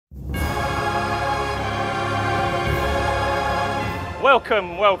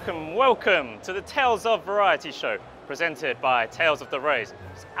Welcome, welcome, welcome to the Tales of Variety Show, presented by Tales of the Rays.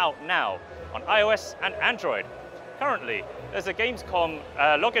 It's out now on iOS and Android. Currently, there's a Gamescom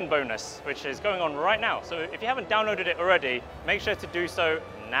login bonus, which is going on right now. So if you haven't downloaded it already, make sure to do so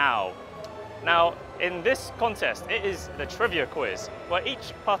now. Now, in this contest, it is the trivia quiz, where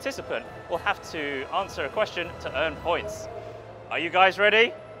each participant will have to answer a question to earn points. Are you guys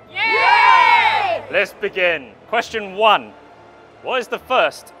ready? Yay! Let's begin. Question 1. What is the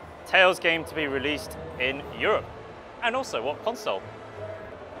first Tales game to be released in Europe? And also, what console?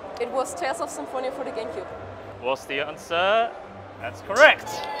 It was Tales of Symphonia for the GameCube. What's the answer? That's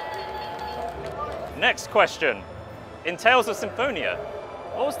correct. Next question. In Tales of Symphonia,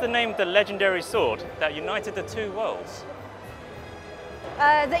 what was the name of the legendary sword that united the two worlds?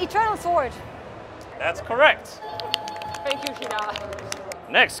 The Eternal Sword. That's correct. Thank you, Hina.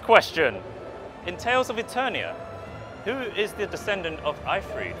 Next question. In Tales of Eternia, who is the descendant of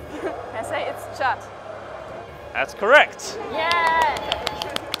Ifrid? I say it's Chad. That's correct.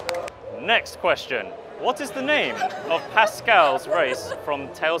 Yeah! Next question. What is the name of Pascal's race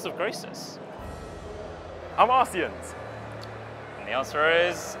from Tales of Graces? Amarcians. And the answer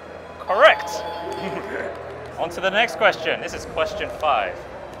is correct. On to the next question. This is question 5.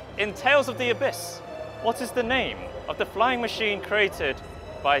 In Tales of the Abyss, what is the name of the flying machine created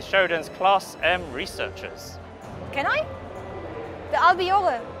by Shodan's Class M researchers? Can I? The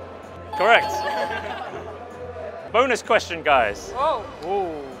Albiore. Correct. Bonus question, guys. Oh.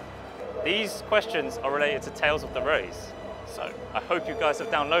 Ooh. These questions are related to Tales of the Rays. So I hope you guys have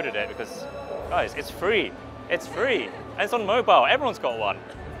downloaded it because, guys, it's free. It's free. And it's on mobile. Everyone's got one.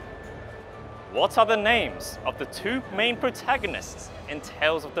 What are the names of the two main protagonists in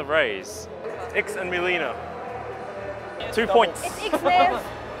Tales of the Rays? Ix and Milena. 2 points. It's X-Men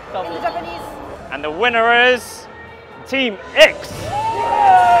in the Japanese. And the winner is Team X.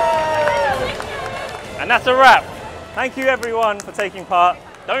 And that's a wrap. Thank you everyone for taking part.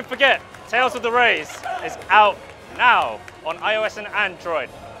 Don't forget, Tales of the Rays is out now on iOS and Android.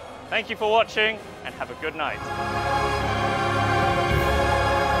 Thank you for watching and have a good night.